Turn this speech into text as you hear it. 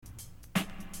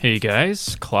Hey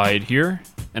guys, Clyde here,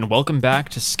 and welcome back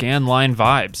to Scanline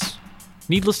Vibes.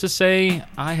 Needless to say,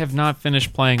 I have not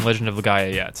finished playing Legend of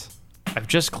Legaia yet. I've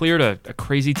just cleared a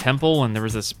crazy temple and there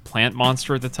was this plant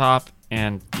monster at the top,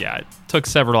 and yeah, it took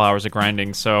several hours of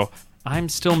grinding, so I'm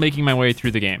still making my way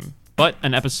through the game. But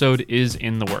an episode is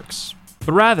in the works.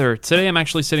 But rather, today I'm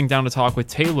actually sitting down to talk with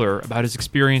Taylor about his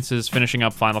experiences finishing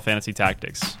up Final Fantasy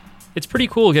Tactics. It's pretty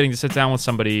cool getting to sit down with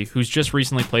somebody who's just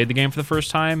recently played the game for the first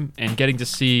time and getting to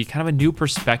see kind of a new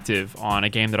perspective on a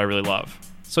game that I really love.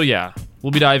 So yeah,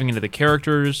 we'll be diving into the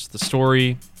characters, the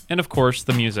story, and of course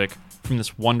the music from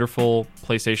this wonderful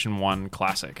PlayStation 1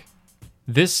 classic.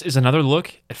 This is another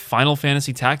look at Final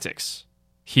Fantasy Tactics,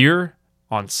 here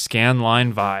on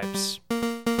Scanline Vibes.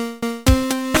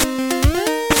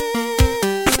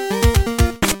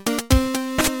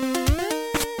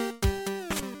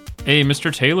 Hey,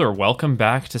 Mr. Taylor, welcome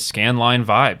back to Scanline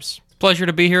Vibes. Pleasure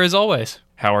to be here as always.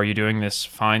 How are you doing this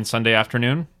fine Sunday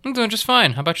afternoon? I'm doing just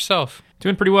fine. How about yourself?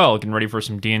 Doing pretty well. Getting ready for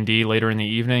some D&D later in the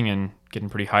evening and getting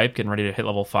pretty hyped, getting ready to hit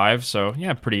level 5. So,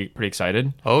 yeah, pretty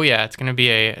excited. Oh yeah, it's going to be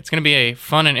a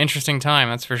fun and interesting time,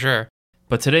 that's for sure.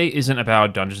 But today isn't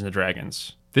about Dungeons &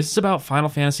 Dragons. This is about Final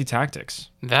Fantasy Tactics.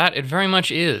 That it very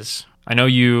much is. I know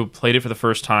you played it for the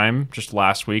first time just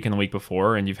last week and the week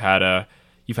before, and you've had a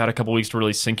couple weeks to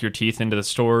really sink your teeth into the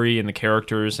story and the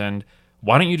characters, and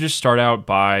why don't you just start out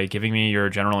by giving me your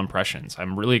general impressions?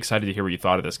 I'm really excited to hear what you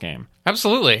thought of this game.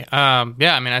 Absolutely.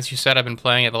 As you said, I've been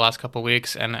playing it the last couple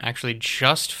weeks and actually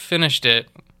just finished it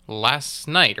last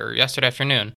night or yesterday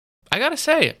afternoon. I gotta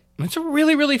say, it's a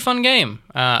really, really fun game.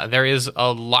 There is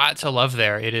a lot to love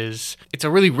there. It's a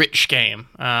really rich game.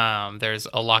 There's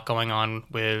a lot going on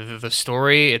with the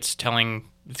story. It's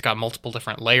got multiple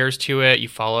different layers to it. You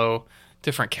follow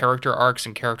different character arcs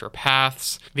and character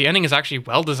paths. The ending is actually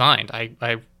well designed.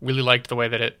 I really liked the way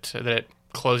that it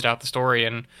closed out the story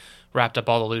and wrapped up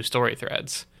all the loose story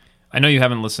threads. I know you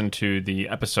haven't listened to the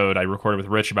episode I recorded with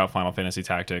Rich about Final Fantasy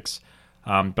Tactics, but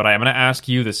I'm going to ask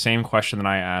you the same question that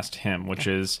I asked him, which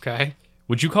is, okay,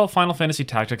 would you call Final Fantasy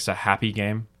Tactics a happy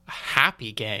game? A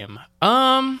happy game?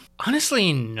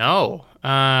 Honestly, no.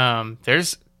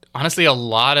 There's honestly a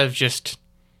lot of just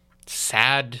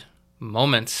sad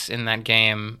moments in that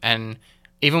game, and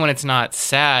even when it's not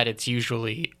sad, it's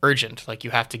usually urgent. Like, you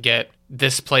have to get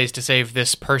this place to save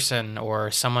this person,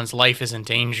 or someone's life is in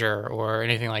danger, or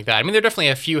anything like that. I mean, there are definitely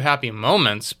a few happy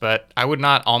moments, but I would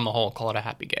not, on the whole, call it a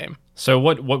happy game. So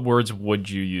what words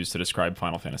would you use to describe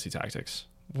Final Fantasy Tactics?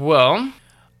 Well,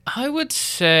 I would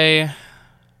say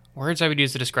words I would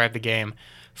use to describe the game.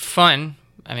 Fun,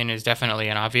 I mean, is definitely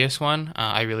an obvious one.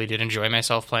 I really did enjoy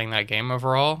myself playing that game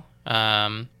overall.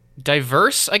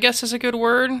 Diverse, I guess, is a good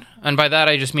word. And by that,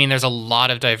 I just mean there's a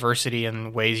lot of diversity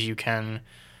in ways you can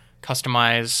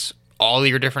customize all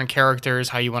your different characters,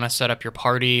 how you want to set up your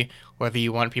party, whether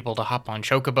you want people to hop on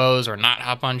chocobos or not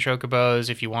hop on chocobos,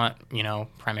 if you want,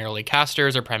 primarily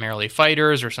casters or primarily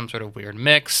fighters or some sort of weird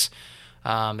mix.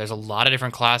 There's a lot of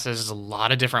different classes, there's a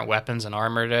lot of different weapons and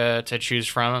armor to choose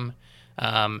from.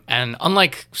 And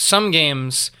unlike some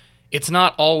games, it's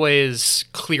not always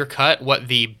clear-cut what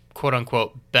the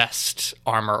quote-unquote best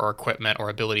armor or equipment or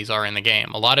abilities are in the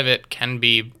game. A lot of it can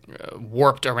be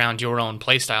warped around your own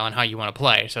playstyle and how you want to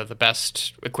play. So the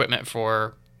best equipment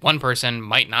for one person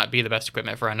might not be the best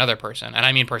equipment for another person. And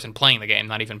I mean person playing the game,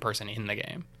 not even person in the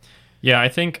game. Yeah, I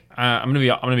think I'm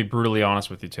gonna be brutally honest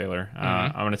with you, Taylor.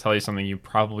 I'm gonna tell you something you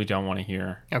probably don't want to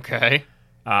hear. Okay.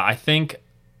 I think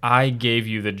I gave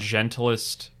you the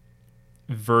gentlest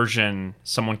version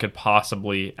someone could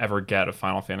possibly ever get of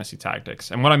Final Fantasy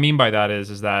Tactics. And what I mean by that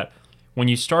is that when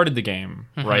you started the game,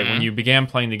 right, when you began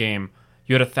playing the game,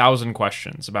 you had 1,000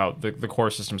 questions about the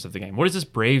core systems of the game. What does this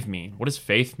brave mean? What does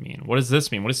faith mean? What does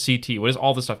this mean? What is CT? What is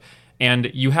all this stuff?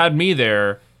 And you had me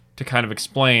there to kind of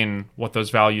explain what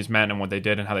those values meant and what they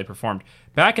did and how they performed.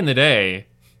 Back in the day,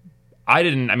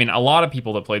 a lot of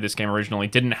people that played this game originally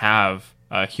didn't have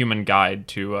a human guide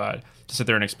to sit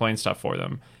there and explain stuff for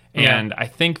them. And yeah. I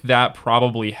think that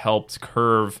probably helped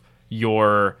curve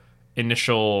your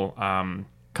initial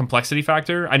complexity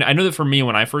factor. I know that for me,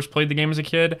 when I first played the game as a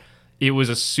kid, it was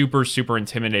a super, super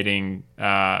intimidating,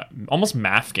 almost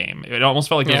math game. It almost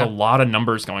felt like there was a lot of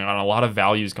numbers going on, a lot of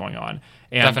values going on.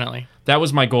 And definitely. That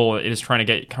was my goal, is trying to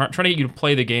get you to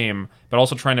play the game, but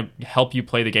also trying to help you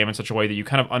play the game in such a way that you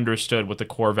kind of understood what the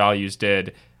core values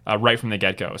did right from the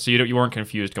get-go. So you weren't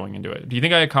confused going into it. Do you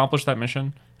think I accomplished that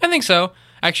mission? I think so.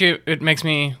 Actually, it makes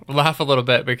me laugh a little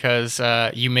bit because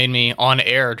you made me on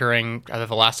air during either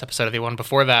the last episode or the one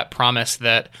before that promise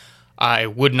that I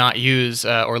would not use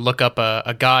or look up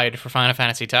a guide for Final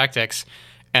Fantasy Tactics,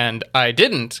 and I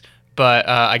didn't. But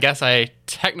I guess I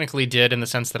technically did in the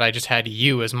sense that I just had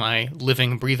you as my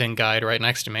living, breathing guide right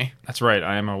next to me. That's right.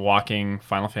 I am a walking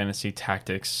Final Fantasy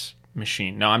Tactics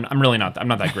machine. No, I'm really not. I'm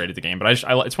not that great at the game, but it's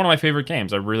one of my favorite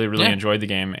games. I really, really enjoyed the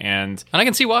game, and I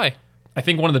can see why. I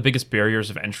think one of the biggest barriers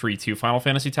of entry to Final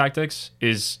Fantasy Tactics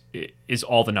is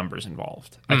all the numbers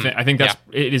involved. I think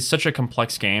it is such a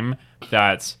complex game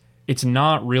that it's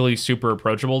not really super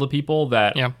approachable to people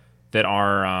that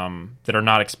are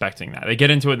not expecting that. They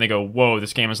get into it and they go, "Whoa,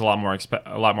 this game is a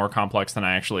lot more complex than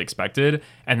I actually expected,"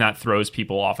 and that throws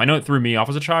people off. I know it threw me off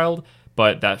as a child,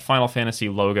 but that Final Fantasy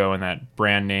logo and that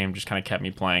brand name just kind of kept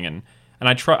me playing, and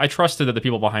I trusted that the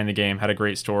people behind the game had a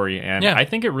great story, and I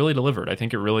think it really delivered. I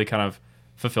think it really kind of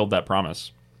fulfilled that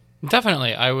promise.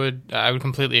 Definitely, I would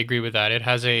completely agree with that. It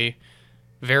has a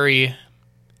very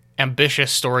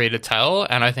ambitious story to tell,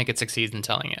 and I think it succeeds in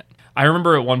telling it. I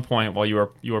remember at one point while you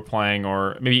were playing,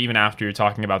 or maybe even after you were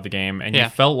talking about the game, and you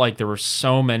felt like there were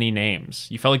so many names.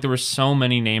 You felt like there were so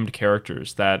many named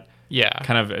characters that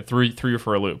kind of threw you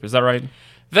for a loop. Is that right?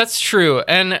 That's true,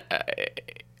 and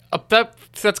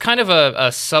that's kind of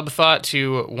a sub-thought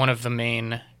to one of the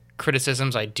main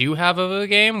criticisms I do have of the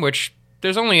game, which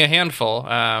there's only a handful,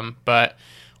 but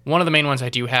one of the main ones I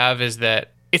do have is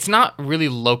that it's not really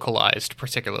localized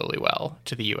particularly well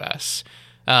to the US.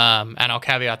 And I'll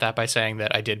caveat that by saying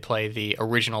that I did play the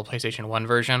original PlayStation 1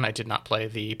 version. I did not play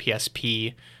the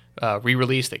PSP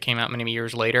re-release that came out many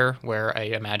years later, where I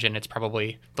imagine it's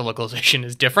probably the localization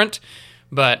is different.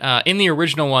 But in the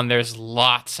original one, there's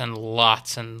lots and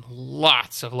lots and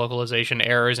lots of localization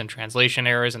errors and translation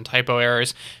errors and typo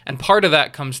errors. And part of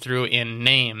that comes through in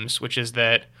names, which is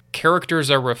that characters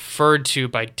are referred to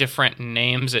by different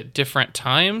names at different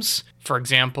times. For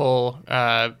example,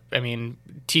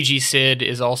 TG Sid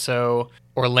is also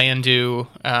Orlando,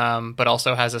 but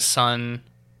also has a son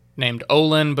named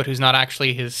Olin, but who's not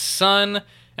actually his son.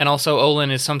 And also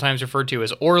Olin is sometimes referred to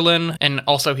as Orlin, and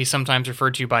also he's sometimes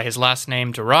referred to by his last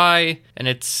name, Durai. And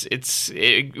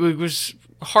it was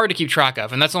hard to keep track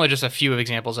of, and that's only just a few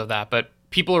examples of that. But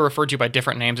people are referred to by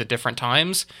different names at different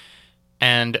times,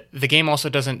 and the game also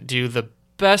doesn't do the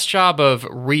best job of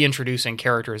reintroducing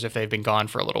characters if they've been gone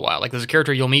for a little while. Like, there's a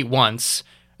character you'll meet once,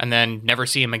 and then never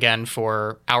see him again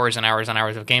for hours and hours and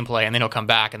hours of gameplay, and then he'll come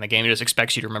back, and the game just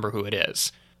expects you to remember who it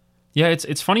is. Yeah,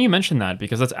 it's funny you mentioned that,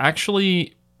 because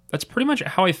that's pretty much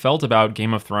how I felt about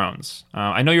Game of Thrones.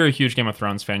 I know you're a huge Game of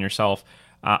Thrones fan yourself.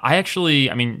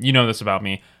 You know this about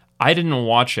me. I didn't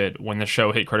watch it when the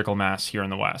show hit critical mass here in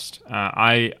the West.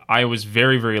 I was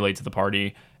very, very late to the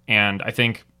party, and I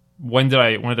think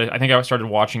I think I started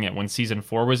watching it when season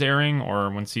 4 was airing,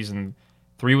 or when season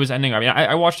 3 was ending. I mean,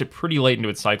 I watched it pretty late into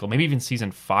its cycle, maybe even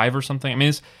season 5 or something. I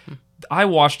mean, I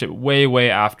watched it way, way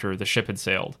after the ship had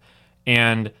sailed,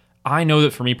 and I know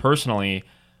that for me personally,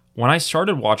 when I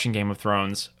started watching Game of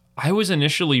Thrones, I was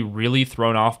initially really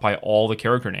thrown off by all the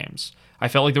character names. I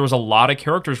felt like there was a lot of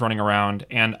characters running around,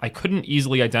 and I couldn't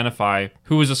easily identify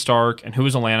who was a Stark and who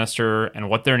was a Lannister, and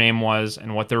what their name was,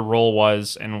 and what their role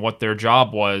was, and what their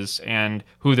job was, and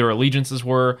who their allegiances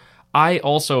were. I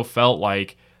also felt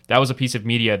like that was a piece of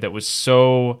media that was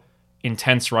so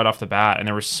intense right off the bat, and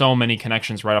there were so many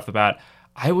connections right off the bat.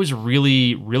 I was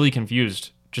really, really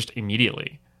confused just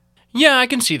immediately. Yeah, I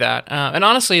can see that. And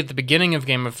honestly, at the beginning of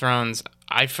Game of Thrones,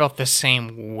 I felt the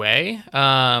same way.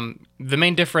 The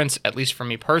main difference, at least for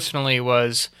me personally,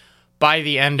 was by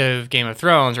the end of Game of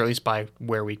Thrones, or at least by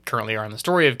where we currently are in the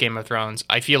story of Game of Thrones,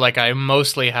 I feel like I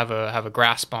mostly have a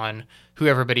grasp on who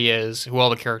everybody is, who all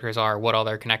the characters are, what all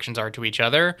their connections are to each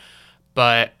other.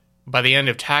 But by the end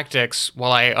of Tactics,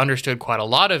 while I understood quite a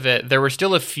lot of it, there were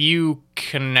still a few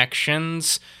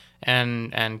connections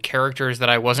and characters that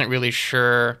I wasn't really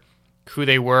sure who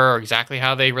they were or exactly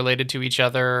how they related to each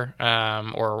other,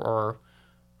 or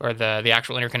the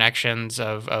actual interconnections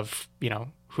of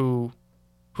who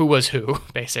was who,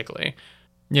 basically.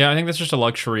 Yeah, I think that's just a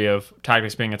luxury of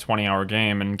Tactics being a 20-hour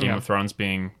game and Game of Thrones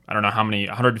being, I don't know how many,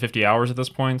 150 hours at this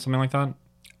point, something like that?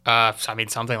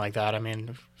 Something like that.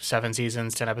 7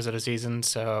 seasons, 10 episodes a season,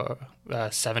 so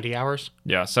 70 hours.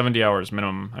 Yeah, 70 hours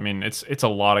minimum. I mean, it's a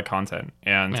lot of content,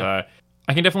 and I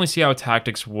can definitely see how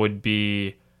Tactics would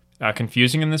be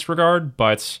confusing in this regard,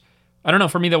 but I don't know,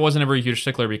 for me that wasn't ever a huge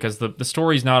stickler, because the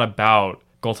story's not about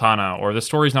Goltana, or the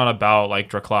story's not about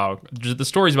like Draklau. The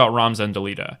story's about Ramza and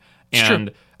Delita.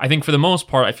 And I think for the most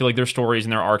part, I feel like their stories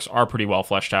and their arcs are pretty well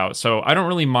fleshed out, so I don't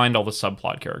really mind all the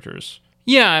subplot characters.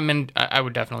 Yeah, I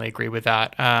would definitely agree with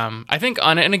that. I think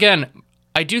and again,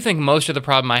 I do think most of the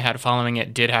problem I had following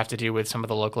it did have to do with some of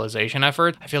the localization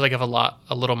effort. I feel like if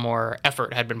a little more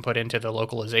effort had been put into the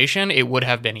localization, it would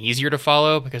have been easier to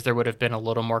follow, because there would have been a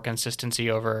little more consistency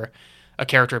over a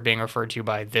character being referred to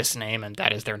by this name and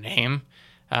that is their name.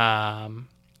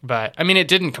 But I mean, it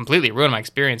didn't completely ruin my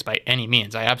experience by any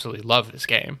means. I absolutely love this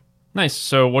game. Nice.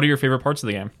 So what are your favorite parts of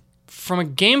the game? From a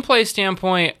gameplay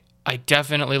standpoint, I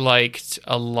definitely liked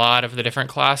a lot of the different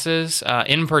classes.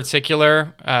 In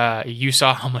particular, you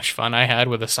saw how much fun I had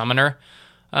with the Summoner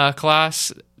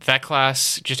class. That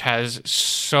class just has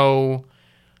so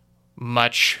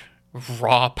much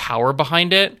raw power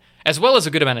behind it, as well as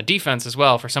a good amount of defense as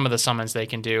well for some of the summons they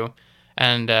can do.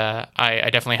 And I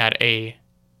definitely had a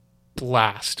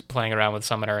blast playing around with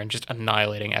Summoner and just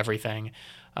annihilating everything.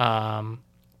 From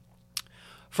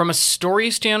a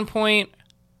story standpoint,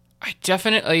 I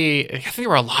think there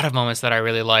were a lot of moments that I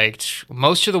really liked.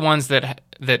 Most of the ones that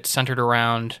centered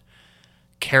around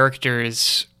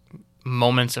characters'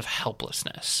 moments of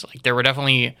helplessness. Like, there were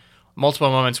definitely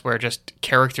multiple moments where just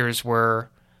characters were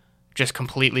just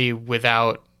completely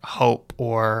without hope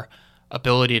or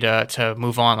ability to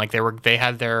move on. Like, they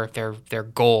had their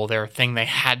goal, their thing they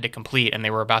had to complete, and they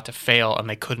were about to fail and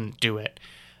they couldn't do it.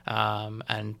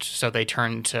 And so they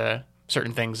turned to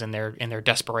certain things in their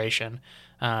desperation.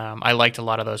 I liked a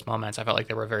lot of those moments. I felt like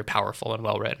they were very powerful and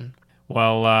well written.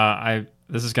 Well,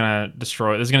 this is gonna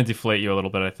deflate you a little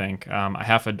bit, I think. I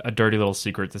have a dirty little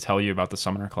secret to tell you about the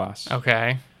Summoner class.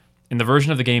 Okay. In the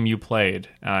version of the game you played,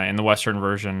 in the Western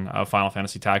version of Final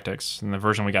Fantasy Tactics, in the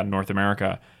version we got in North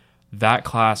America, that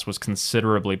class was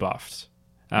considerably buffed.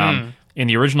 In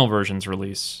the original version's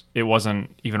release, it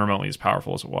wasn't even remotely as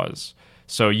powerful as it was.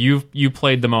 So you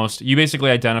played you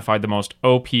basically identified the most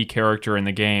OP character in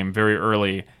the game very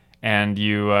early, and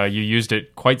you used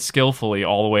it quite skillfully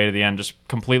all the way to the end, just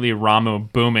completely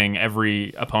Ramu booming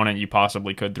every opponent you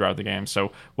possibly could throughout the game.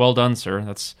 So well done, sir.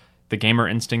 That's the gamer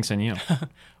instincts in you.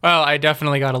 Well, I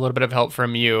definitely got a little bit of help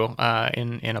from you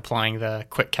in applying the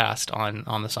quick cast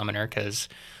on the Summoner, because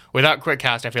without quick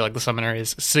cast, I feel like the Summoner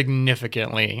is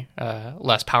significantly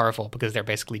less powerful because they're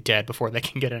basically dead before they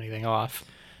can get anything off.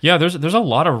 Yeah, there's a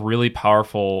lot of really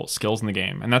powerful skills in the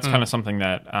game, and that's kind of something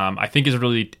that I think is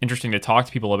really interesting to talk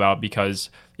to people about,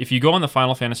 because if you go on the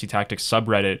Final Fantasy Tactics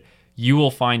subreddit, you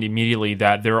will find immediately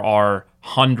that there are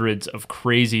hundreds of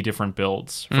crazy different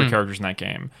builds for characters in that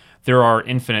game. There are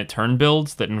infinite turn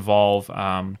builds that involve,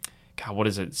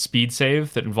 speed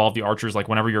save, that involve the archers, like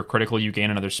whenever you're critical, you gain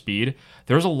another speed.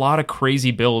 There's a lot of crazy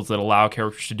builds that allow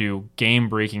characters to do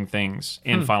game-breaking things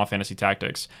in Final Fantasy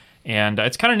Tactics. And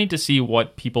it's kind of neat to see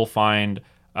what people find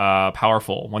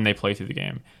powerful when they play through the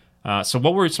game. So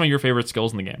what were some of your favorite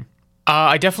skills in the game?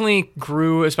 I definitely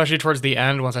grew, especially towards the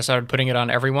end, once I started putting it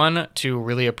on everyone, to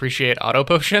really appreciate Auto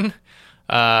Potion.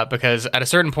 Because at a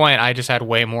certain point, I just had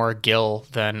way more gil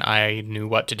than I knew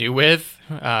what to do with,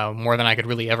 more than I could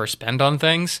really ever spend on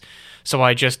things. So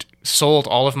I just sold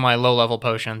all of my low-level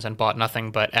potions and bought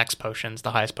nothing but X potions,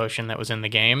 the highest potion that was in the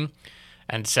game,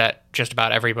 and set just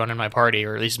about everyone in my party,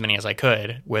 or at least as many as I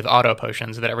could, with auto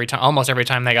potions that almost every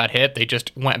time they got hit, they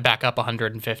just went back up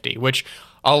 150, which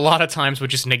a lot of times would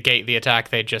just negate the attack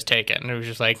they'd just taken. It was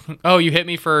just like, oh, you hit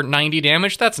me for 90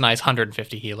 damage? That's nice,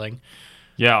 150 healing.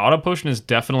 Yeah, Auto Potion is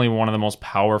definitely one of the most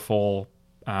powerful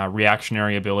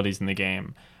reactionary abilities in the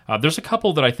game. There's a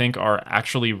couple that I think are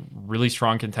actually really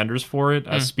strong contenders for it.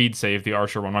 Speed Save, the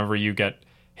Archer, whenever you get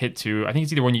hit to, I think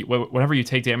it's either whenever you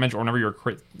take damage or whenever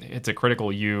it's a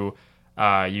critical, you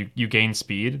gain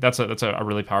speed. That's a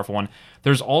really powerful one.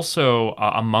 There's also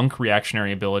a monk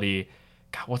reactionary ability.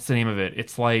 God, what's the name of it?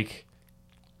 It's like,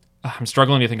 I'm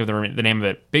struggling to think of the name of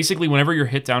it. Basically, whenever you're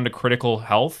hit down to critical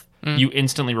health, you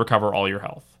instantly recover all your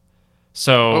health.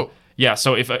 So yeah,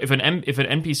 so if an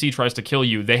NPC tries to kill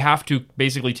you, they have to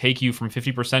basically take you from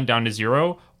 50% down to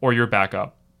 0, or you're back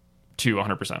up to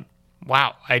 100%.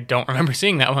 Wow, I don't remember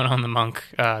seeing that one on the monk.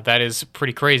 That is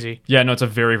pretty crazy. Yeah, no, it's a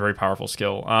very, very powerful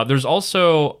skill. There's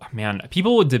also,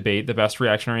 people would debate the best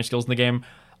reactionary skills in the game.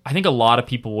 I think a lot of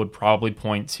people would probably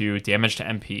point to damage to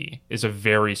MP is a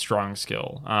very strong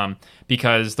skill.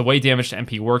 Because the way damage to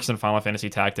MP works in Final Fantasy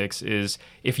Tactics is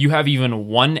if you have even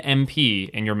 1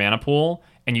 MP in your mana pool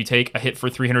and you take a hit for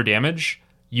 300 damage,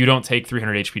 you don't take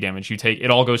 300 HP damage. It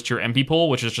all goes to your MP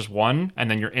pool, which is just 1, and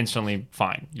then you're instantly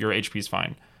fine. Your HP is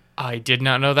fine. I did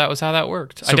not know that was how that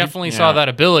worked. So I definitely saw that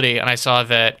ability, and I saw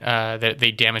that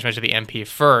they damage measure the MP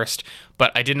first,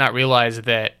 but I did not realize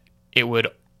that you'd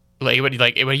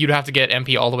have to get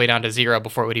MP all the way down to 0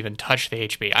 before it would even touch the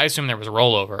HP. I assume there was a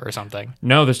rollover or something.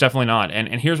 No, there's definitely not.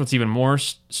 And here's what's even more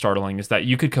startling is that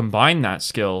you could combine that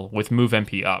skill with move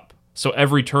MP up. So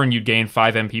every turn you'd gain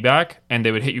 5 MP back, and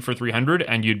they would hit you for 300,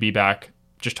 and you'd be back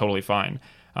just totally fine.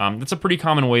 That's a pretty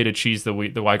common way to cheese the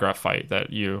Ygraf fight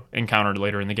that you encountered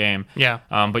later in the game. Yeah.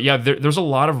 But yeah, there's a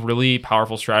lot of really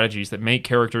powerful strategies that make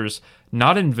characters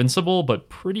not invincible, but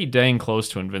pretty dang close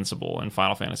to invincible in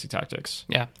Final Fantasy Tactics.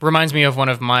 Yeah, reminds me of one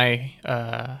of my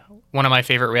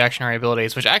favorite reactionary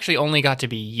abilities, which actually only got to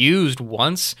be used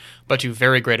once, but to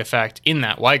very great effect in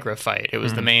that Ygraf fight. It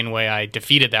was the main way I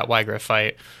defeated that Ygraf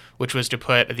fight, which was to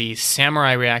put the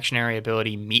samurai reactionary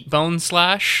ability Meatbone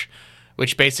Slash,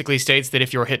 which basically states that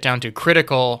if you're hit down to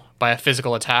critical by a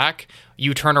physical attack,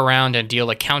 you turn around and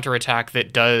deal a counterattack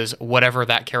that does whatever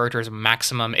that character's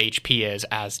maximum HP is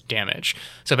as damage.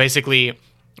 So basically,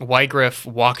 Ygraf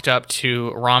walked up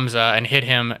to Ramza and hit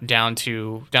him down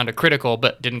to critical,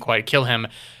 but didn't quite kill him.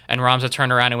 And Ramza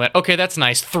turned around and went, "Okay, that's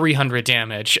nice, 300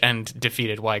 damage," and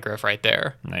defeated Ygraf right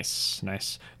there. Nice.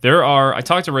 I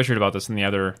talked to Richard about this in the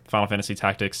other Final Fantasy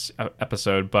Tactics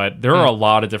episode, but there are a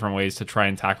lot of different ways to try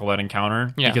and tackle that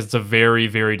encounter because it's a very,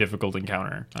 very difficult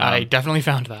encounter. I definitely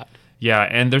found that. Yeah,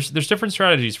 and there's different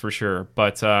strategies for sure,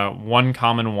 but one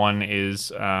common one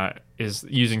is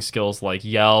using skills like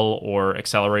Yell or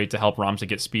Accelerate to help Ramza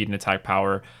get speed and attack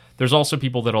power. There's also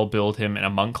people that'll build him in a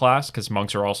monk class because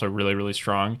monks are also really, really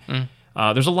strong.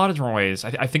 There's a lot of different ways.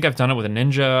 I think I've done it with a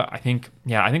ninja. I think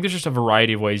there's just a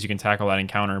variety of ways you can tackle that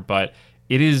encounter, but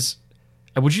it is.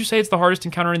 Would you say it's the hardest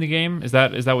encounter in the game? Is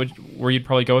that where you'd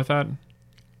probably go with that?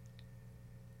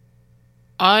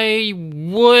 I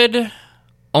would,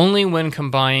 only when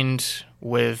combined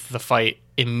with the fight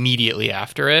immediately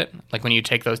after it. Like when you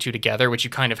take those two together, which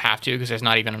you kind of have to because there's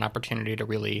not even an opportunity to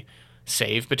really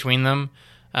save between them.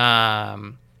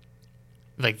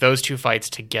 Like those two fights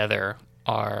together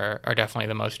are definitely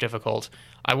the most difficult.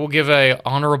 I will give a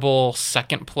honorable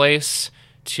second place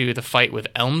to the fight with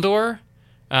Elmdor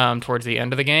towards the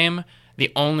end of the game.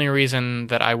 The only reason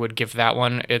that I would give that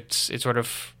one its sort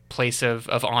of place of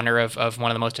honor of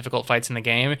one of the most difficult fights in the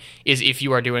game is if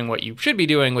you are doing what you should be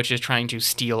doing, which is trying to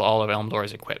steal all of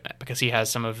Elmdor's equipment, because he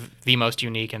has some of the most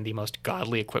unique and the most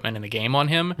godly equipment in the game on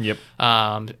him. Yep.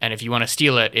 And if you want to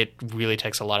steal it, it really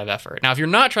takes a lot of effort. Now, if you're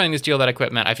not trying to steal that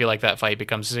equipment, I feel like that fight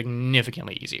becomes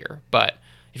significantly easier. But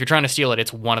if you're trying to steal it,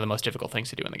 it's one of the most difficult things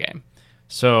to do in the game.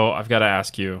 So I've got to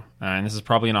ask you, and this is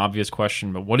probably an obvious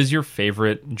question, but what is your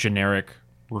favorite generic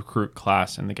recruit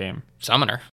class in the game?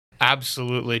 Summoner.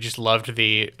 Absolutely, just loved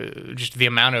the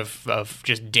amount of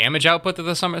just damage output that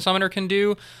the summoner can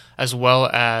do, as well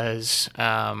as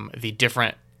the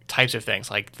different types of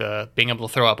things, like the being able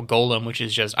to throw up a golem, which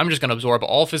is just, I'm just going to absorb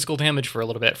all physical damage for a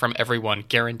little bit from everyone,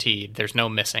 guaranteed. There's no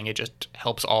missing. It just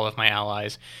helps all of my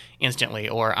allies instantly.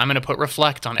 Or I'm going to put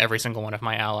reflect on every single one of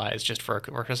my allies just for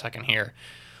a second here.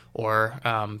 Or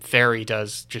Fairy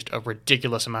does just a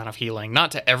ridiculous amount of healing.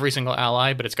 Not to every single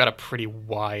ally, but it's got a pretty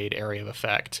wide area of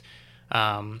effect.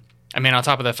 I mean, on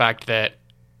top of the fact that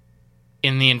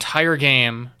in the entire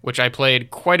game, which I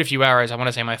played quite a few hours, I want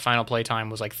to say my final playtime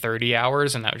was like 30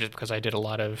 hours, and that was just because I did a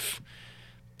lot of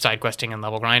side questing and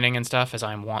level grinding and stuff, as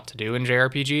I want to do in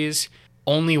JRPGs.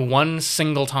 Only one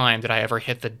single time did I ever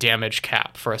hit the damage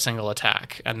cap for a single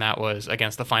attack, and that was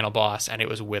against the final boss, and it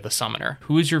was with a summoner.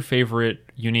 Who is your favorite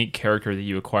unique character that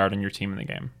you acquired on your team in the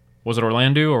game? Was it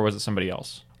Orlando, or was it somebody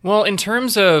else? Well, in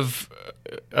terms of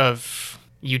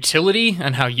utility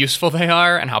and how useful they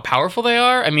are and how powerful they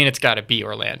are, I mean, it's got to be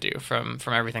Orlando from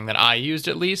everything that I used,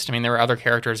 at least. I mean, there were other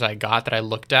characters I got that I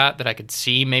looked at that I could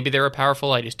see maybe they were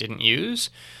powerful, I just didn't use.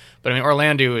 But I mean,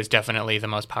 Orlando is definitely the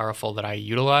most powerful that I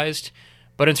utilized.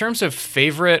 But in terms of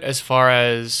favorite, as far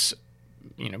as,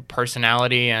 you know,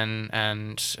 personality and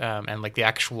like the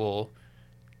actual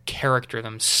character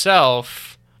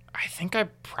themselves, I think I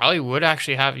probably would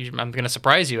actually have, I'm going to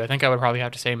surprise you, I think I would probably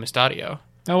have to say Mustadio.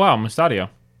 Oh, wow, Mustadio.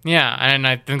 Yeah, and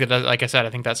I think that, like I said, I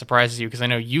think that surprises you because I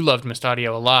know you loved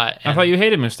Mustadio a lot. I thought you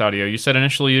hated Mustadio. You said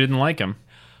initially you didn't like him.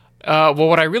 Well,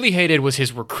 what I really hated was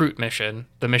his recruit mission,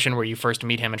 the mission where you first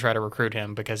meet him and try to recruit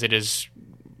him, because it is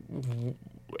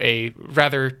a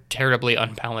rather terribly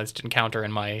unbalanced encounter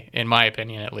in my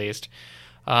opinion, at least.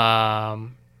 But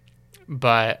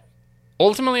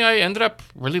ultimately, I ended up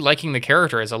really liking the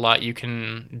character. There's a lot you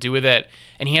can do with it,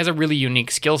 and he has a really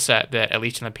unique skill set that, at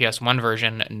least in the PS1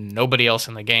 version, nobody else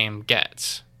in the game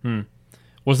gets.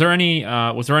 Was there any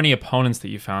opponents that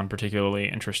you found particularly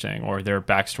interesting, or their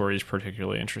backstories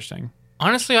particularly interesting?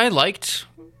 Honestly, I liked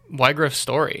Ygraf's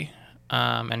story.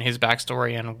 And his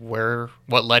backstory and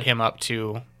what led him up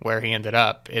to where he ended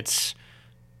up. It's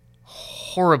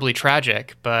horribly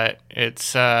tragic, but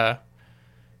it's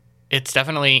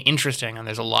definitely interesting, and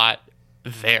there's a lot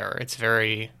there. It's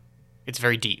very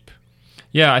deep.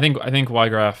 Yeah, I think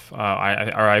Ygraf,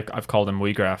 I've called him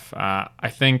Ygraf. I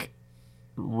think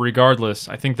regardless,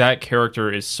 I think that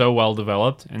character is so well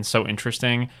developed and so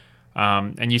interesting.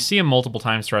 And you see him multiple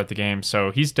times throughout the game,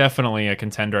 so he's definitely a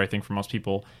contender, I think, for most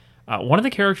people. One of the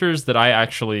characters that I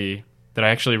actually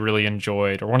really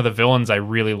enjoyed, or one of the villains I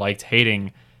really liked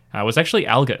hating, was actually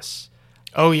Algus.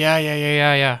 Oh,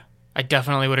 yeah. I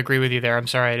definitely would agree with you there. I'm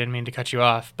sorry, I didn't mean to cut you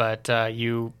off, but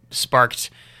you sparked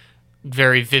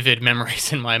very vivid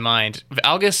memories in my mind.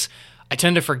 Algus, I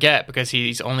tend to forget because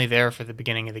he's only there for the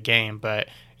beginning of the game, but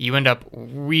you end up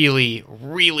really,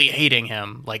 really hating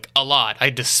him, like, a lot. I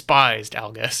despised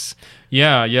Algus.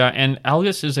 Yeah, and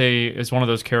Algus is one of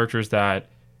those characters that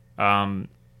I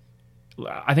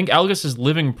think Algus is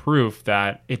living proof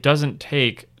that it doesn't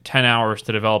take 10 hours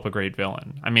to develop a great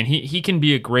villain. I mean, he can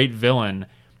be a great villain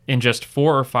in just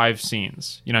 4 or 5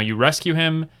 scenes. You know, you rescue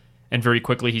him, and very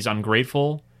quickly he's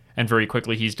ungrateful, and very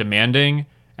quickly he's demanding,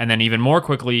 and then even more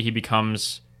quickly he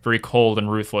becomes very cold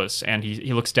and ruthless, and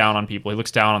he looks down on people. He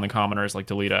looks down on the commoners like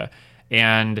Delita.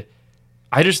 And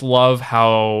I just love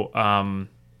how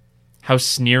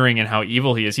sneering and how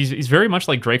evil he is. He's very much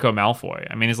like Draco Malfoy.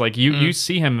 I mean, it's like you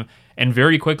see him, and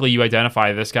very quickly you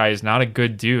identify this guy is not a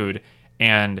good dude,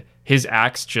 and his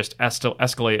acts just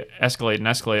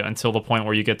escalate until the point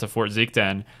where you get to Fort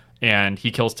Zeekden and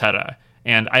he kills Teta.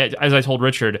 And as I told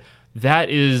Richard, that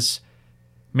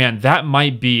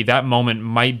moment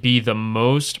might be the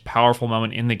most powerful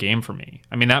moment in the game for me.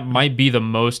 I mean, that might be the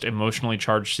most emotionally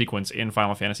charged sequence in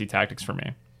Final Fantasy Tactics for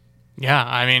me. Yeah,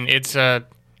 I mean, it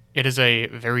is a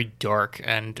very dark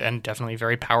and definitely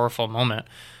very powerful moment.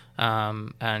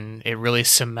 And it really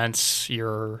cements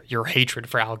your hatred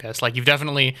for Algus. Like, you've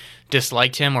definitely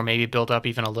disliked him, or maybe built up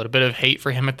even a little bit of hate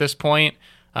for him at this point.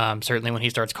 Certainly when he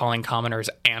starts calling commoners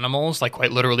animals, like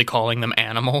quite literally calling them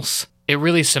animals. It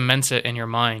really cements it in your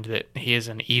mind that he is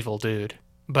an evil dude.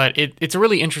 But it's a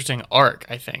really interesting arc,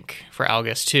 I think, for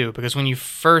Algus too, because when you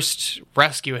first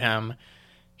rescue him,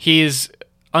 he's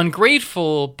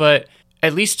ungrateful, but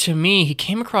at least to me, he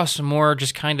came across more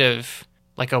just kind of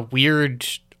like a weird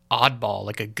oddball,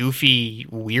 like a goofy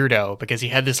weirdo, because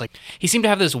he seemed to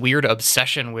have this weird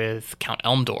obsession with Count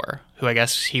Elmdor, who I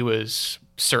guess he was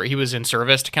in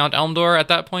service to Count Elmdor at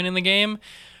that point in the game,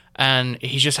 and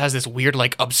he just has this weird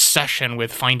like obsession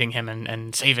with finding him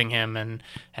and saving him and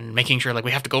making sure like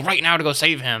we have to go right now to go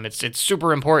save him. It's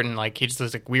super important. Like, he just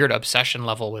has like weird obsession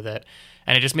level with it,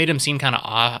 and it just made him seem kind of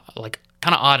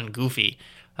odd and goofy.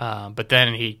 But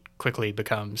then he quickly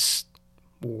becomes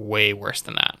way worse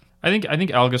than that. I think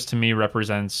Algus to me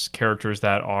represents characters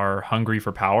that are hungry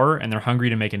for power, and they're hungry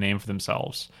to make a name for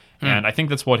themselves. And I think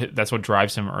that's what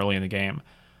drives him early in the game.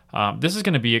 This is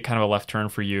going to be a kind of a left turn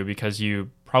for you because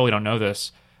you probably don't know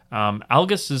this.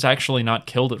 Algus is actually not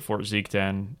killed at Fort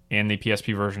Zeekden in the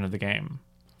PSP version of the game.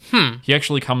 He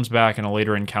actually comes back in a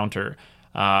later encounter.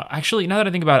 Actually, now that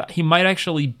I think about it, he might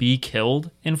actually be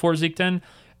killed in Fort Zeekden,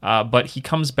 but he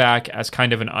comes back as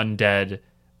kind of an undead,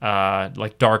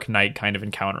 like Dark Knight kind of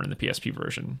encounter in the PSP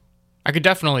version. I could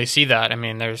definitely see that. I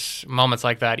mean, there's moments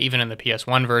like that even in the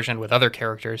PS1 version with other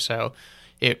characters, so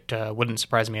it wouldn't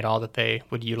surprise me at all that they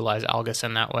would utilize Algus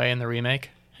in that way in the remake.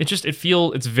 It's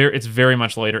very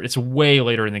much later. It's way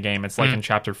later in the game. It's like in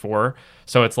Chapter 4,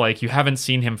 so it's like you haven't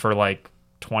seen him for like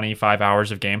 25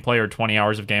 hours of gameplay or 20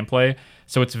 hours of gameplay,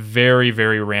 so it's very,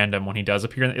 very random when he does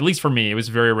appear. At least for me, it was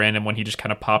very random when he just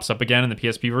kind of pops up again in the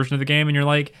PSP version of the game, and you're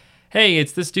like, hey,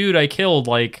 it's this dude I killed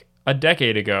like a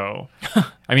decade ago.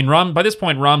 I mean, by this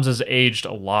point, Rams has aged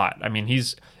a lot. I mean,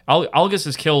 Algus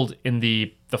is killed in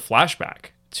the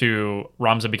flashback to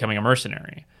Ramza becoming a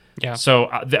mercenary. Yeah. So,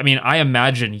 I mean, I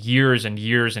imagine years and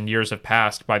years and years have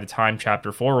passed by the time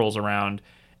Chapter 4 rolls around,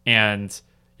 and,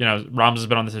 you know, Ramza has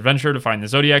been on this adventure to find the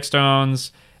Zodiac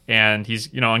Stones, and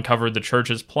he's, you know, uncovered the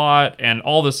church's plot and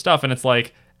all this stuff, and it's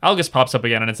like, Algus pops up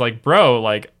again, and it's like, bro,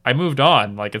 like, I moved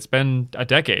on. Like, it's been a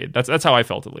decade. That's how I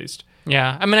felt, at least.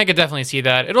 Yeah, I mean, I could definitely see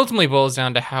that. It ultimately boils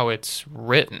down to how it's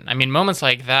written. I mean, moments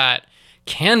like that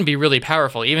can be really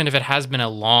powerful, even if it has been a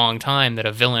long time that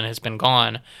a villain has been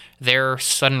gone. Their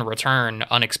sudden return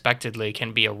unexpectedly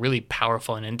can be a really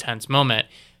powerful and intense moment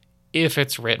if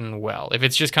it's written well. If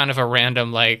it's just kind of a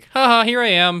random, like, haha, here I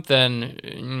am, then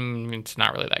it's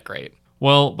not really that great.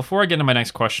 Well, before I get into my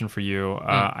next question for you,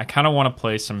 I kind of want to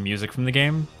play some music from the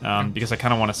game because I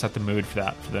kind of want to set the mood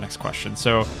for the next question.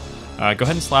 So go ahead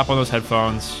and slap on those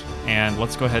headphones, and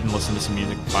let's go ahead and listen to some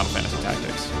music from Final Fantasy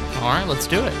Tactics. All right, let's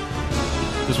do it.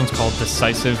 This one's called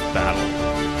Decisive Battle.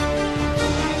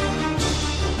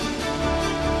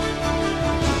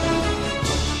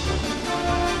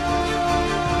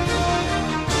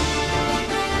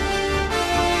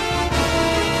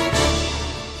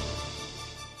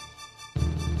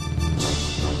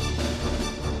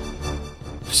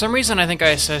 For some reason, I think I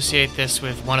associate this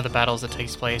with one of the battles that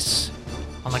takes place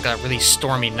on like a really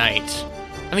stormy night.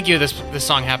 I think this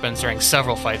song happens during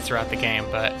several fights throughout the game,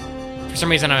 but for some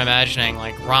reason I'm imagining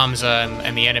like Ramza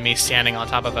and the enemy standing on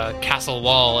top of a castle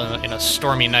wall in a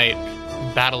stormy night,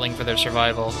 battling for their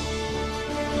survival.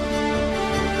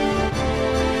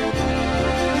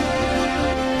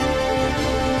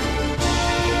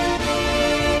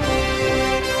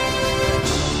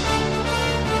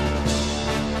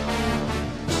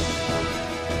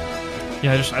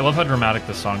 Yeah, I love how dramatic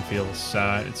this song feels.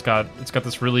 It's got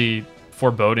this really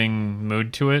foreboding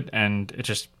mood to it, and it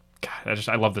just, God,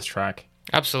 I love this track.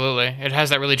 Absolutely, it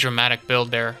has that really dramatic build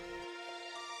there.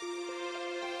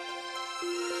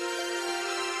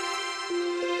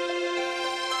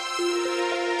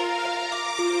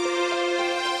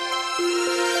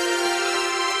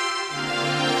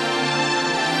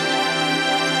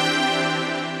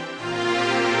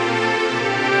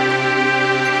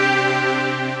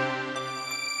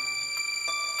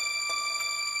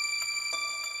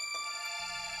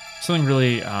 Something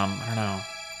really, I don't know,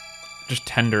 just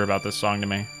tender about this song to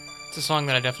me. It's a song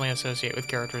that I definitely associate with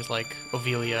characters like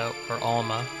Ovelia or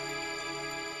Alma.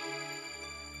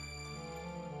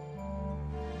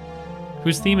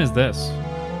 Whose theme is this?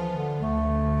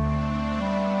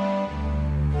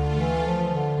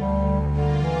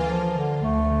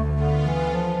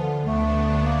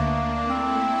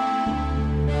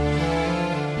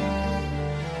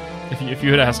 If you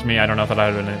had asked me, I don't know that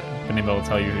I would have been able to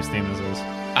tell you whose theme this is.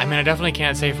 I mean, I definitely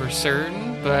can't say for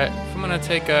certain, but if I'm going to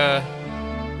take a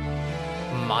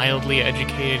mildly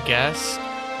educated guess,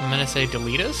 I'm going to say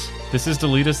Delita's. This is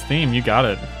Delita's theme. You got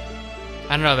it.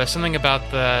 I don't know. There's something about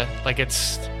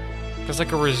there's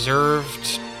like a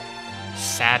reserved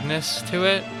sadness to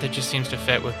it that just seems to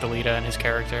fit with Delita and his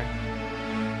character.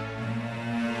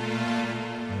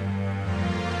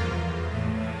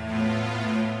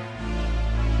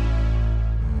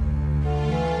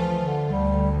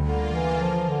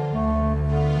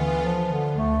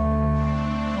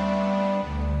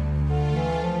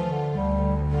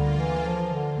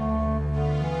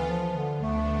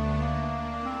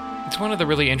 One of the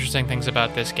really interesting things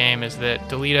about this game is that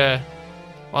Delita,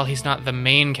 while he's not the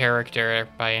main character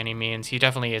by any means, he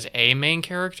definitely is a main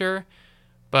character,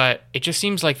 but it just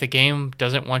seems like the game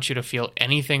doesn't want you to feel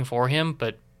anything for him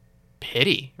but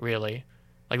pity, really.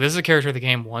 Like, this is a character the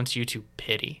game wants you to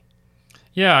pity.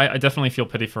 Yeah, I definitely feel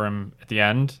pity for him at the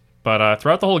end, but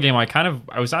throughout the whole game,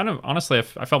 honestly,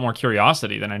 I felt more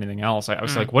curiosity than anything else. I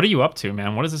was like, what are you up to,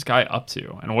 man? What is this guy up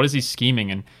to? And what is he scheming?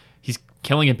 And he's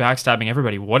killing and backstabbing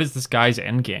everybody. What is this guy's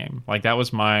end game? Like, that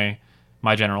was my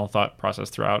general thought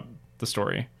process throughout the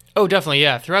story. Oh, definitely,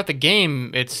 yeah. Throughout the game,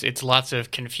 it's lots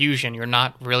of confusion. You're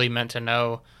not really meant to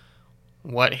know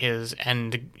what his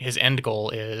end goal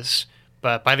is.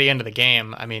 But by the end of the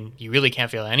game, I mean, you really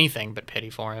can't feel anything but pity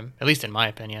for him, at least in my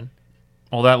opinion.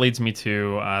 Well, that leads me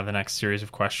to the next series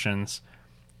of questions.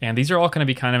 And these are all going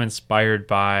to be kind of inspired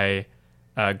by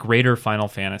greater Final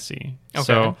Fantasy. Okay.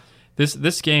 So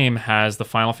This game has the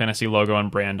Final Fantasy logo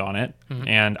and brand on it,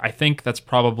 and I think that's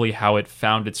probably how it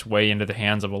found its way into the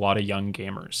hands of a lot of young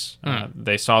gamers.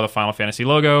 They saw the Final Fantasy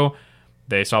logo,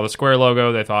 they saw the Square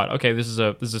logo, they thought, okay, this is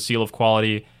a seal of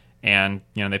quality, and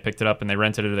they picked it up and they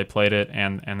rented it or they played it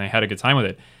and they had a good time with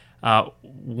it.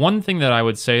 One thing that I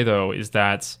would say though is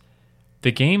that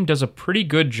the game does a pretty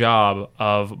good job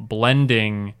of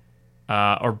blending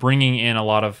or bringing in a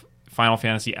lot of Final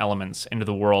Fantasy elements into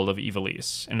the world of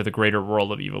Ivalice, into the greater world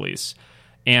of Ivalice.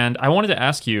 And I wanted to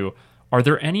ask you, are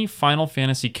there any Final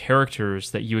Fantasy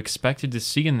characters that you expected to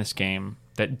see in this game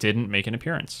that didn't make an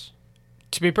appearance?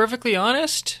 To be perfectly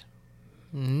honest,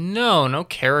 no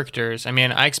characters. I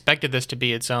mean, I expected this to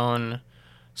be its own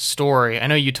story. I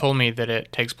know you told me that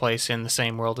it takes place in the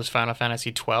same world as Final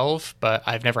Fantasy XII, but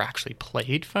I've never actually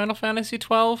played Final Fantasy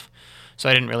XII, so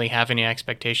I didn't really have any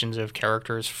expectations of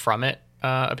characters from it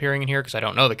appearing in here because I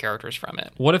don't know the characters from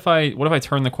it. What if I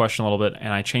turned the question a little bit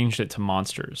and I changed it to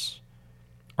monsters?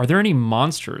 Are there any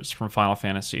monsters from Final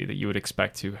Fantasy that you would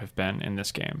expect to have been in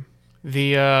this game?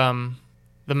 The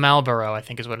Malboro, I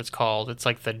think is what it's called. It's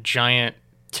like the giant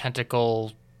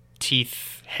tentacle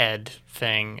teeth head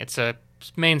thing. It's a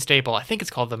main staple. I think it's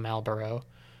called the Malboro.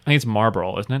 I think it's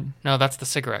Marlboro, isn't it? No, that's the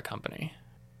cigarette company.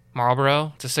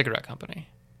 Marlboro, it's a cigarette company.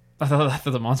 I thought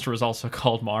the monster was also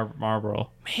called Marlboro.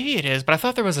 Maybe it is, but I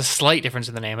thought there was a slight difference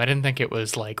in the name. I didn't think it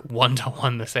was like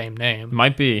one-to-one the same name.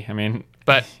 Might be. I mean,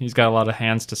 but he's got a lot of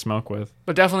hands to smoke with.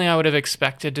 But definitely I would have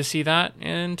expected to see that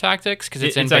in Tactics because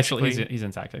he's in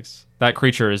Tactics. That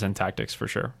creature is in Tactics for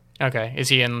sure. Okay. Is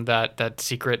he in that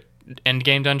secret end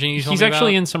game dungeon you told He's me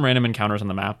actually about? in some random encounters on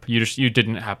the map. You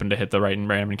didn't happen to hit the right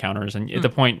random encounters, and at the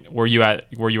point where you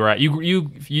were at,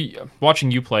 you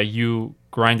watching you play, you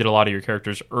grinded a lot of your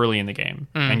characters early in the game,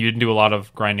 and you didn't do a lot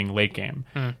of grinding late game.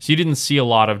 So you didn't see a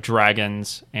lot of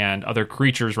dragons and other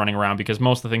creatures running around because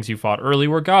most of the things you fought early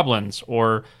were goblins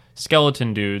or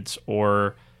skeleton dudes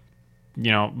or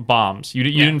bombs. You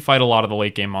didn't fight a lot of the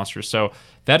late game monsters. So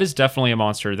that is definitely a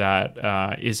monster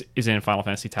that is in Final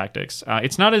Fantasy Tactics.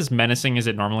 It's not as menacing as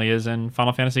it normally is in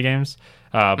Final Fantasy games,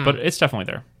 but it's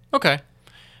definitely there. Okay.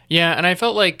 Yeah, and I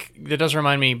felt like that does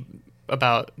remind me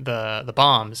about the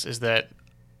bombs, is that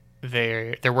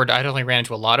I definitely ran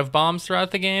into a lot of bombs throughout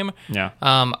the game. Yeah.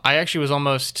 I actually was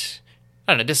almost,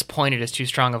 I don't know, disappointed is too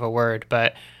strong of a word,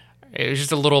 but it was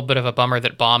just a little bit of a bummer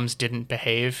that bombs didn't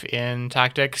behave in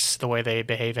Tactics the way they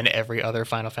behave in every other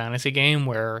Final Fantasy game,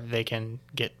 where they can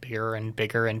get bigger and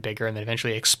bigger and bigger and then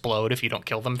eventually explode if you don't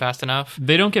kill them fast enough.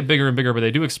 They don't get bigger and bigger, but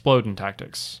they do explode in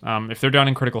Tactics. If they're down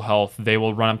in critical health, they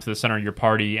will run up to the center of your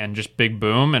party and just big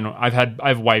boom. And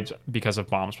I've wiped because of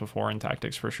bombs before in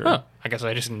Tactics for sure. Huh. I guess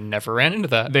I just never ran into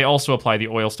that. They also apply the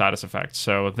oil status effect,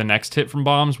 so the next hit from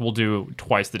bombs will do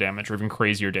twice the damage or even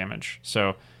crazier damage.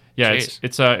 So yeah, Jeez.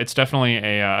 it's definitely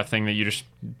a thing that you just,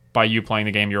 by you playing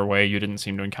the game your way, you didn't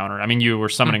seem to encounter. I mean, you were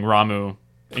summoning Ramuh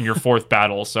in your fourth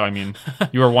battle, so I mean,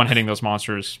 you were one-hitting those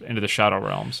monsters into the Shadow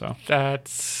Realm. So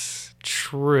That's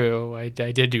true. I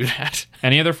did do that.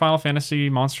 any other Final Fantasy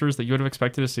monsters that you would have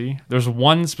expected to see? There's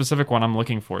one specific one I'm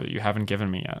looking for that you haven't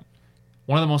given me yet.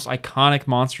 One of the most iconic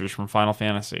monsters from Final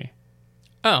Fantasy.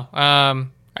 Oh,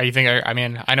 are you thinking? I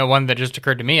mean, I know one that just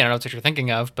occurred to me. I don't know what you're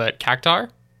thinking of, but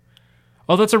Cactuar.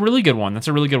 Oh, that's a really good one.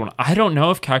 I don't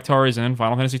know if Cactuar is in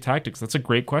Final Fantasy Tactics. That's a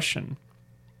great question.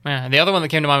 Yeah, the other one that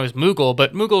came to mind was Moogle,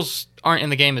 but Moogles aren't in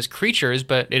the game as creatures,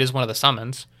 but it is one of the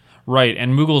summons. Right,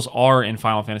 and Moogles are in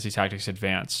Final Fantasy Tactics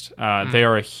Advanced. They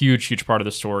are a huge part of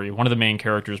the story. One of the main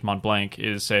characters, Mont Blanc,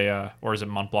 is or is it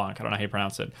Mont Blanc? I don't know how you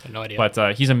pronounce it. I have no idea.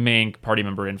 But he's a main party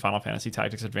member in Final Fantasy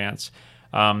Tactics Advanced.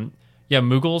 Yeah,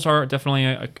 Moogles are definitely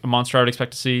a monster I would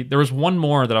expect to see. There was one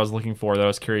more that I was looking for that I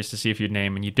was curious to see if you'd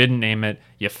name, and you didn't name it.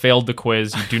 You failed the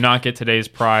quiz. You do not get today's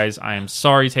prize. I am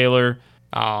sorry, Taylor.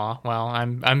 Oh, well,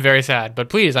 I'm very sad, but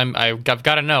please, I've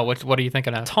got to know what are you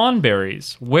thinking of?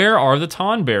 Tonberries. Where are the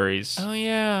Tonberries? Oh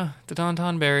yeah, the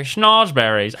Tonberry.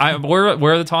 Schnozberries.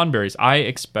 Where are the Tonberries? I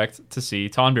expect to see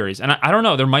Tonberries. And I don't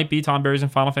know, there might be Tonberries in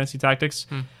Final Fantasy Tactics.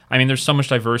 I mean, there's so much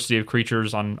diversity of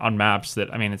creatures on maps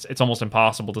that, I mean, it's almost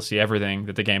impossible to see everything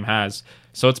that the game has.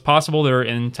 So it's possible they're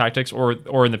in Tactics or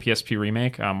in the PSP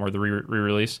remake or the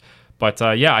re-release. But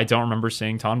yeah, I don't remember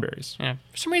seeing Tonberries. Yeah,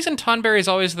 for some reason, Tonberry is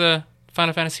always the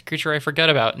Final Fantasy creature I forget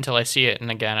about until I see it, and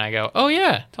again I go, oh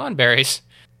yeah, Tonberries.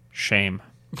 Shame.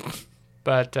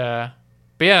 But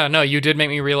yeah, no, you did make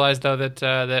me realize though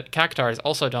that Cactuars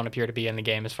also don't appear to be in the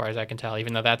game as far as I can tell,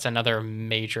 even though that's another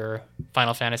major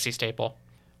Final Fantasy staple.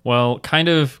 Well, kind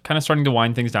of starting to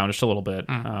wind things down just a little bit.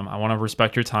 I want to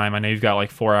respect your time. I know you've got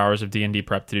like 4 hours of D&D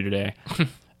prep to do today.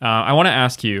 I want to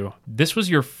ask you, this was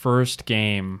your first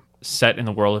game set in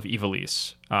the world of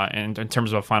Ivalice, in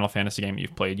terms of a Final Fantasy game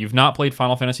you've played. You've not played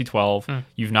Final Fantasy XII.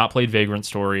 You've not played Vagrant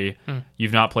Story.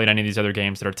 You've not played any of these other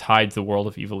games that are tied to the world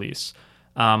of Ivalice.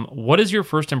 What is your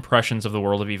first impressions of the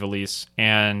world of Ivalice?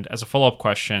 And as a follow-up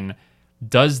question,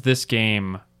 does this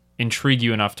game intrigue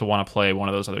you enough to want to play one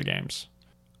of those other games?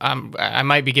 I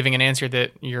might be giving an answer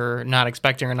that you're not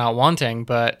expecting or not wanting,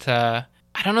 but I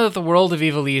don't know that the world of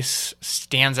Ivalice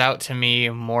stands out to me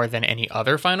more than any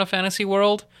other Final Fantasy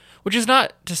world, which is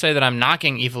not to say that I'm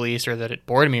knocking Ivalice or that it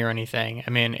bored me or anything. I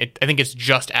mean, I think it's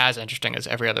just as interesting as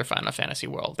every other Final Fantasy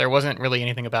world. There wasn't really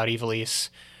anything about Ivalice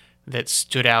that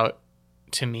stood out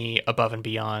to me above and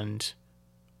beyond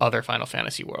other Final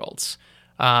Fantasy worlds.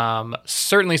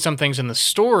 Certainly some things in the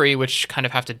story which kind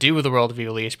of have to do with the world of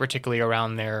Ivalice, particularly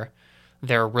around their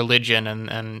religion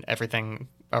and everything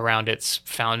around its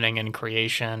founding and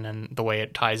creation and the way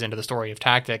it ties into the story of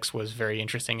Tactics was very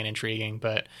interesting and intriguing.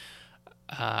 But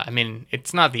I mean,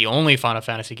 it's not the only Final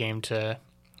Fantasy game to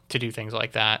do things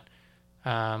like that.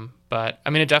 But I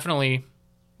mean, it definitely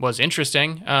was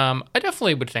interesting. I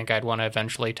definitely would think I'd want to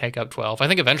eventually take up 12. I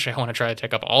think eventually I want to try to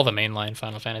take up all the mainline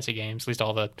Final Fantasy games, at least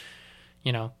all the,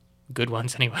 good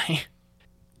ones anyway.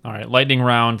 All right, lightning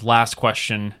round, last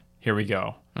question. Here we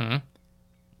go. Mm-hmm.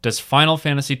 Does Final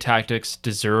Fantasy Tactics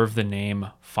deserve the name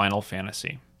Final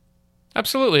Fantasy?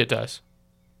 Absolutely it does.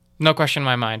 No question in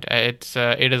my mind. It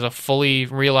is a fully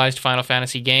realized Final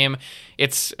Fantasy game.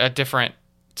 It's a different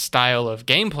style of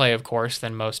gameplay, of course,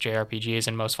 than most JRPGs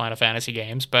and most Final Fantasy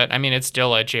games, but I mean, it's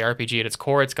still a JRPG at its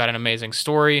core. It's got an amazing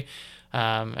story.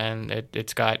 and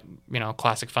it's got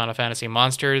classic Final Fantasy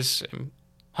monsters,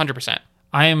 100%.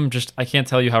 I can't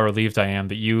tell you how relieved I am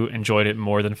that you enjoyed it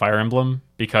more than Fire Emblem,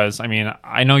 because, I mean,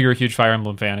 I know you're a huge Fire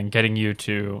Emblem fan, and getting you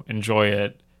to enjoy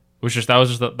it was just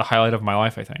the highlight of my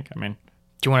life, I think. I mean,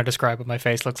 do you want to describe what my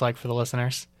face looks like for the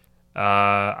listeners?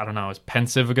 I don't know. Is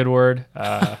pensive a good word?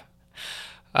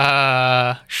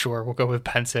 Sure, we'll go with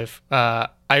pensive.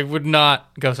 I would not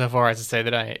go so far as to say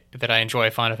that I enjoy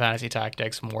Final Fantasy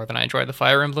Tactics more than I enjoy the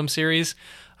Fire Emblem series.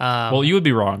 Well, you would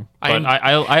be wrong, but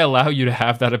I allow you to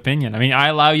have that opinion. I mean, I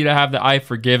allow you to have the I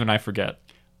forgive and I forget.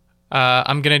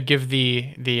 I'm gonna give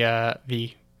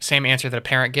the same answer that a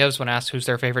parent gives when asked who's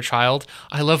their favorite child.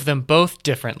 I love them both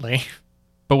differently.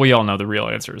 But we all know the real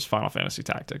answer is Final Fantasy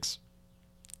Tactics.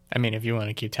 I mean, if you want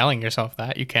to keep telling yourself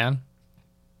that, you can.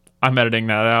 I'm editing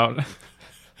that out.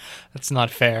 That's not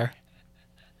fair.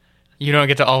 You don't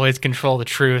get to always control the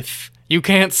truth. You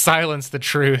can't silence the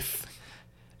truth.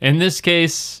 In this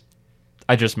case,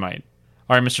 I just might.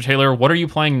 All right, Mr. Taylor, what are you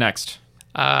playing next?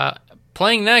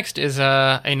 Playing next is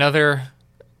another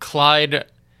Clyde, I'm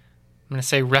going to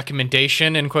say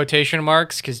recommendation in quotation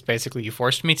marks, because basically you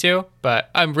forced me to, but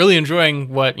I'm really enjoying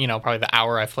what, probably the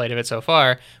hour I've played of it so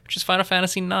far, which is Final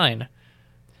Fantasy IX.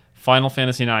 Final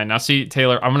Fantasy IX. Now, see,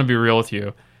 Taylor, I'm going to be real with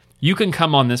you. You can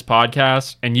come on this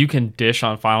podcast and you can dish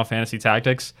on Final Fantasy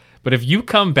Tactics, but if you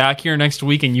come back here next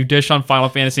week and you dish on Final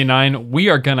Fantasy IX, we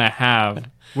are going to have...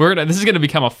 this is going to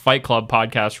become a Fight Club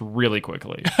podcast really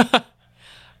quickly.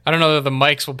 I don't know that the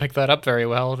mics will pick that up very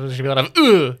well. There's going to be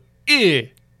a lot of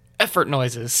effort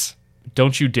noises.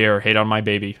 Don't you dare hate on my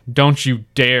baby. Don't you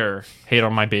dare hate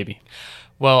on my baby.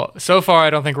 Well, so far I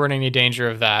don't think we're in any danger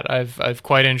of that. I've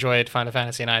quite enjoyed Final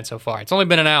Fantasy IX so far. It's only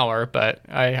been an hour, but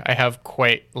I have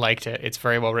quite liked it. It's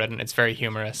very well written. It's very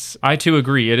humorous. I too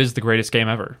agree. It is the greatest game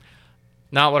ever.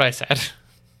 Not what I said.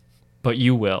 But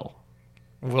you will.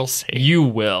 We'll see. You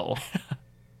will.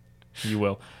 You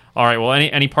will. All right. Well,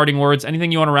 any parting words?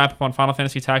 Anything you want to wrap up on Final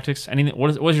Fantasy Tactics? Anything?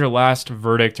 What was your last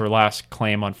verdict or last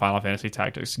claim on Final Fantasy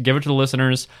Tactics? Give it to the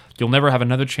listeners. You'll never have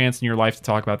another chance in your life to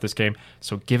talk about this game,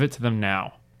 so give it to them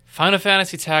now. Final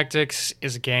Fantasy Tactics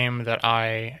is a game that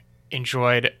I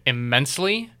enjoyed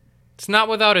immensely. It's not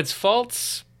without its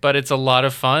faults, but it's a lot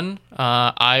of fun.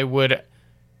 I would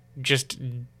just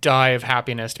die of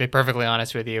happiness, to be perfectly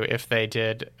honest with you, if they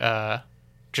did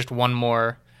just one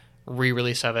more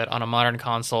re-release of it on a modern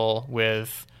console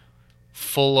with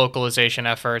full localization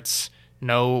efforts,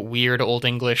 no weird old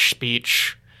English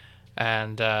speech,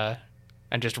 and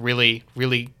just really,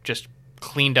 really just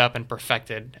cleaned up and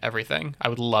perfected everything. I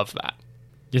would love that.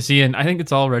 You see, and I think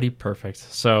it's already perfect.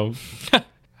 So,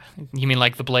 you mean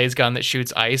like the blaze gun that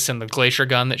shoots ice and the glacier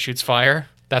gun that shoots fire?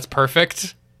 That's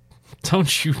perfect.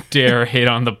 Don't you dare hate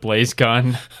on the blaze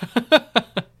gun.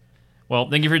 Well,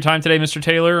 thank you for your time today, Mr.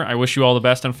 Taylor. I wish you all the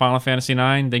best on Final Fantasy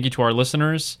IX. Thank you to our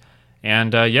listeners.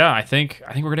 And I think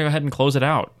we're going to go ahead and close it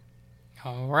out.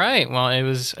 All right. Well, it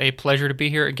was a pleasure to be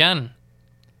here again.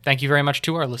 Thank you very much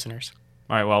to our listeners.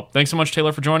 All right. Well, thanks so much,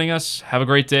 Taylor, for joining us. Have a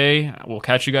great day. We'll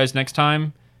catch you guys next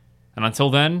time. And until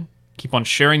then, keep on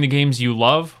sharing the games you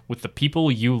love with the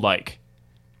people you like.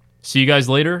 See you guys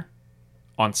later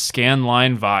on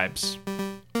Scanline Vibes.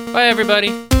 Bye,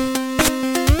 everybody.